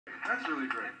That's really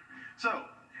great. So,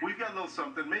 we've got a little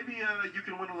something. Maybe you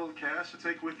can win a little cash to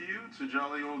take with you to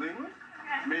jolly old England.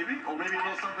 Maybe. Or maybe a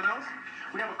little something else.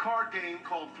 We have a card game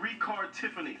called 3-Card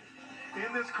Tiffany.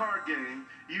 In this card game,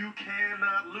 you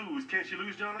cannot lose. Can't you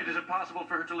lose, Jonathan? It is impossible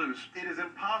for her to lose. It is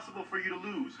impossible for you to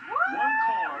lose.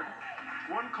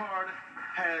 One card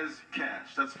has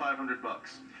cash. That's $500.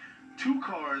 2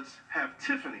 cards have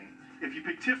Tiffany. If you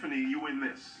pick Tiffany, you win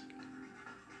this.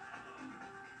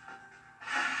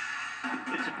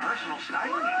 It's a personal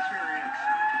styling experience.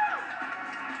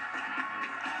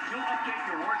 You'll update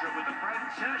your wardrobe with a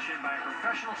private session by a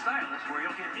professional stylist where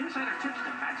you'll get insider tips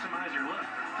to maximize your look.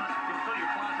 Plus, you'll fill your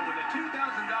closet with a $2,000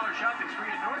 shopping spree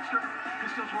at Nordstrom.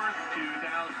 This deal's worth $2,600.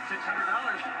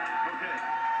 Okay,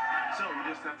 so you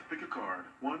just have to pick a card.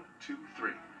 1, 2,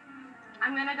 3.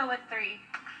 I'm gonna go with 3.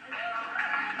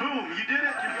 Boom, you did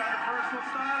it. You got a personal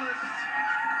stylist.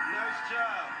 Nice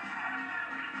job.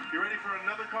 You ready for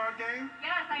another card game?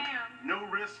 Yes, I am. No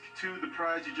risk to the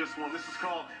prize you just won. This is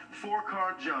called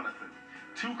 4-Card Jonathan.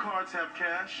 2 cards have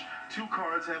cash, 2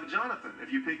 cards have Jonathan.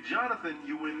 If you pick Jonathan,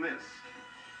 you win this.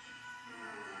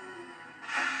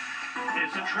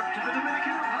 It's a trip to the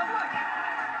Dominican Republic.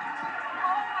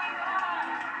 Oh my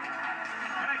God.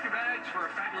 Pack your bags for a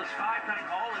fabulous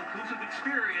 5-night all-inclusive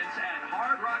experience at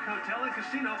Hard Rock Hotel and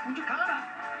Casino, Punta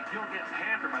Cana. You'll get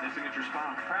pampered by the signature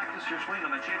spa, practice your swing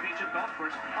on the championship golf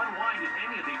course, unwind at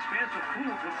any of the expansive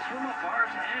pools with swim-up bars,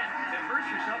 and immerse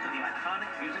yourself in the iconic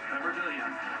music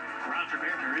memorabilia. Round-trip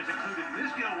airfare is included in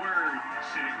this deal worth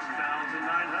 $6,912.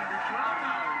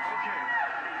 Okay,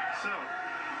 so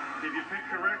if you pick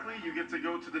correctly, you get to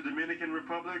go to the Dominican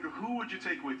Republic. Who would you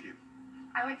take with you?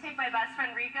 I would take my best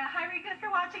friend Rika. Hi Rika, if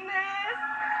you're watching this.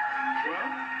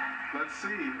 Well, let's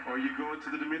see. Are you going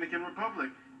to the Dominican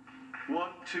Republic?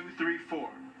 1, 2, 3, 4.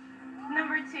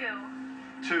 Number 2. 2.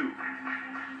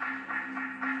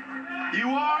 You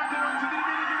are going to the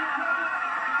Dominican Republic.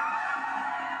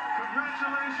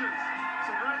 Congratulations.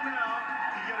 So right now,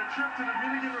 you get a trip to the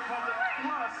Dominican Republic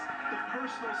plus the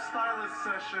personal stylist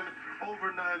session,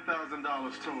 over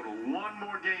 $9,000 total. One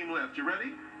more game left. You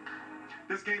ready?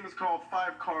 This game is called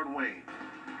 5-Card Wayne.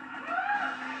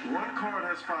 1 card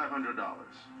has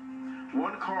 $500.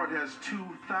 1 card has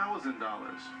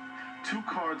 $2,000. 2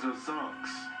 cards are zonks.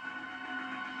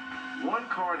 1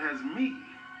 card has me.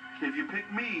 If you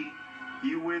pick me,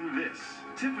 you win this.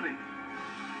 Tiffany.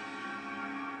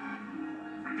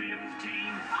 $15,000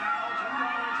 in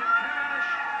cash.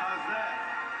 How's that?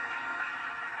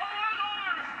 Oh my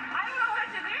God. I don't know what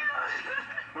to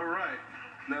do. All right.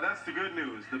 Now that's the good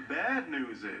news. The bad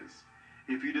news is,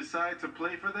 if you decide to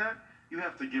play for that, you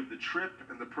have to give the trip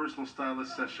and the personal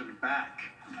stylist session back.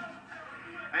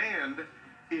 And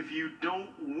if you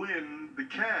don't win the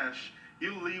cash,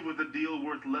 you'll leave with a deal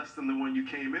worth less than the one you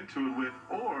came into it with,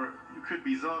 or you could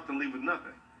be zonked and leave with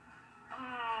nothing.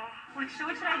 Oh, what should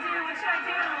I do? What should I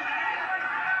do?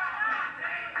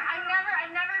 I've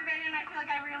never been, and I feel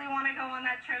like I really want to go on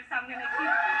that trip, so I'm gonna keep.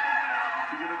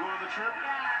 You're gonna go on the trip?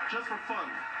 Yeah. Just for fun.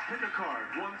 Pick a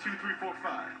card. 1, 2, 3, 4,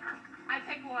 5. I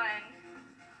pick 1.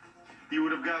 You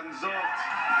would have gotten zonked.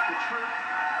 The trip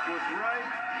was right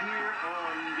here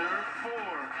under 4.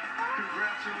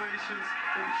 Congratulations.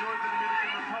 Enjoy the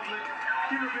Dominican Republic.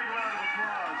 Give a big round of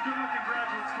applause. Good luck in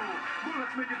graduate school. Ooh,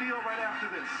 let's make a deal right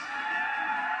after this.